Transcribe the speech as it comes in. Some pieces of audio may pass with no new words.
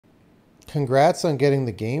Congrats on getting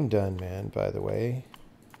the game done, man, by the way.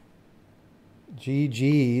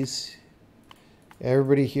 GG's.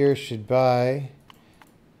 Everybody here should buy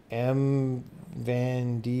M.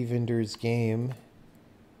 Van Devender's game.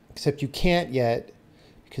 Except you can't yet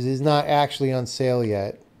because it's not actually on sale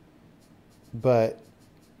yet. But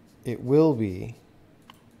it will be.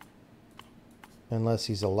 Unless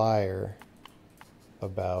he's a liar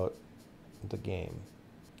about the game.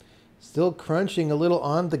 Still crunching a little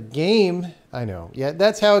on the game. I know. Yeah,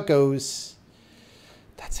 that's how it goes.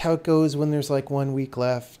 That's how it goes when there's like 1 week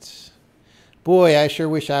left. Boy, I sure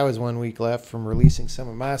wish I was 1 week left from releasing some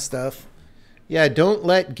of my stuff. Yeah, don't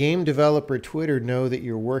let game developer Twitter know that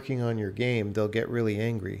you're working on your game. They'll get really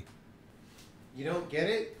angry. You don't get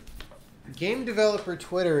it? Game developer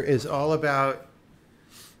Twitter is all about...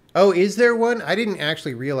 Oh, is there one? I didn't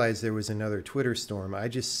actually realize there was another Twitter storm. I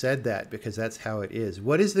just said that because that's how it is.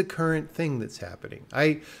 What is the current thing that's happening?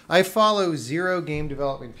 I follow 0 game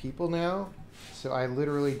development people now, so I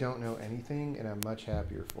literally don't know anything, and I'm much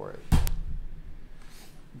happier for it.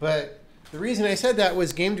 But the reason I said that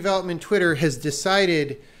was game development Twitter has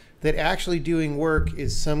decided that actually doing work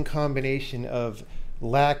is some combination of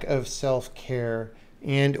lack of self-care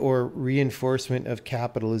and or reinforcement of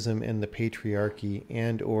capitalism and the patriarchy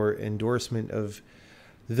and or endorsement of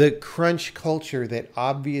the crunch culture that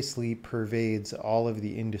obviously pervades all of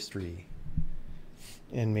the industry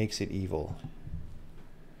and makes it evil.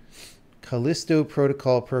 Callisto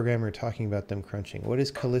Protocol programmer talking about them crunching. What is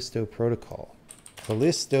Callisto Protocol?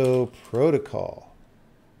 Callisto Protocol.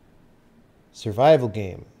 Survival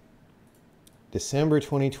game. December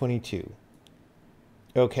 2022.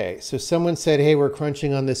 Okay, so someone said, hey, we're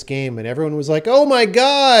crunching on this game, and everyone was like, oh my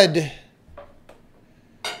God!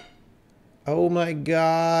 Oh my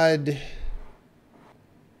God.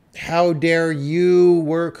 How dare you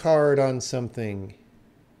work hard on something?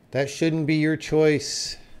 That shouldn't be your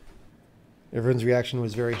choice. Everyone's reaction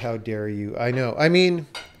was very, how dare you? I know. I mean,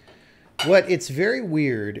 it's very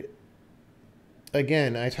weird.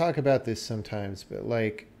 Again, I talk about this sometimes, but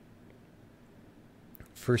like,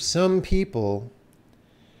 for some people...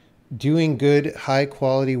 doing good,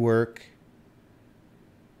 high-quality work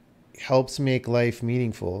helps make life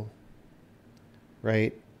meaningful,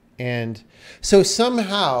 right? And so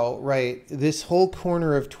somehow, right, this whole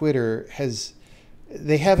corner of Twitter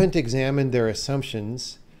they haven't examined their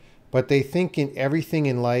assumptions, but they think everything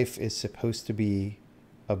in life is supposed to be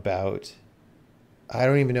about, I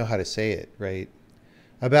don't even know how to say it, right?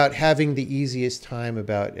 About having the easiest time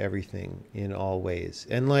about everything in all ways.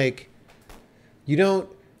 And like, you don't,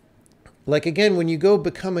 like, again, when you go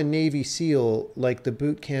become a Navy SEAL, like, the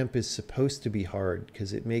boot camp is supposed to be hard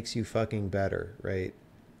because it makes you fucking better, right?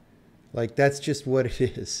 Like, that's just what it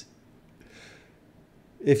is.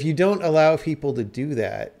 If you don't allow people to do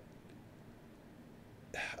that,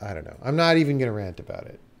 I don't know. I'm not even going to rant about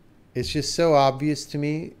it. It's just so obvious to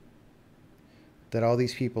me that all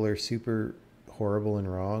these people are super horrible and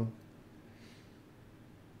wrong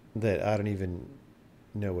that I don't even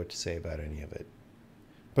know what to say about any of it.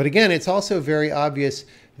 But again, it's also very obvious.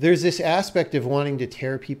 There's this aspect of wanting to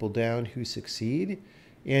tear people down who succeed.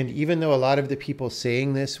 And even though a lot of the people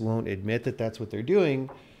saying this won't admit that that's what they're doing,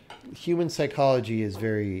 human psychology is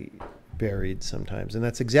very buried sometimes. And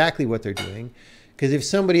that's exactly what they're doing. Because if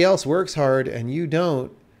somebody else works hard and you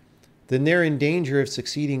don't, then they're in danger of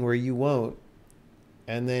succeeding where you won't.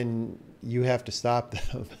 And then you have to stop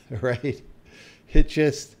them, right? It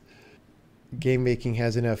just... Game making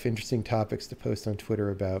has enough interesting topics to post on Twitter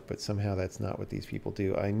about, but somehow that's not what these people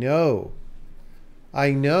do. I know.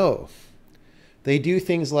 They do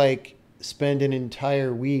things like spend an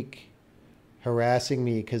entire week harassing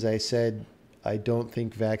me because I said I don't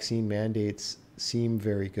think vaccine mandates seem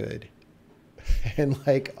very good. And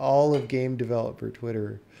like all of game developer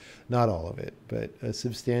Twitter, not all of it, but a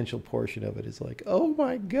substantial portion of it is like, oh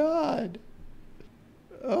my God.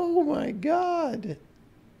 Oh my God.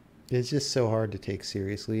 It's just so hard to take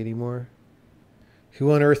seriously anymore.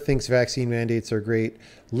 Who on earth thinks vaccine mandates are great?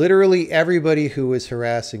 Literally everybody who was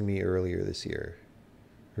harassing me earlier this year.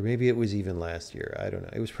 Or maybe it was even last year. I don't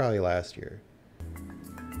know. It was probably last year.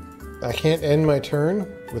 I can't end my turn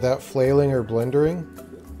without flailing or blundering.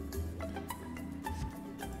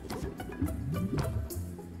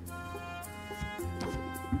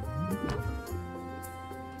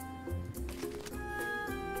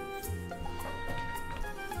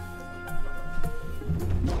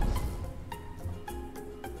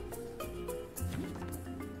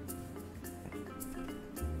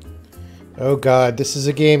 Oh God, this is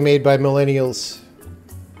a game made by millennials.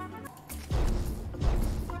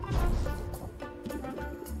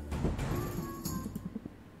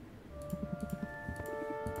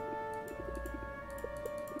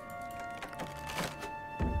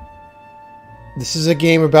 This is a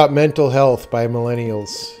game about mental health by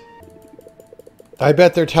millennials. I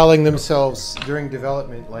bet they're telling themselves during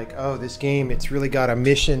development, like, oh, this game, it's really got a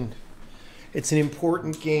mission. It's an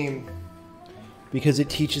important game because it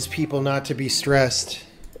teaches people not to be stressed.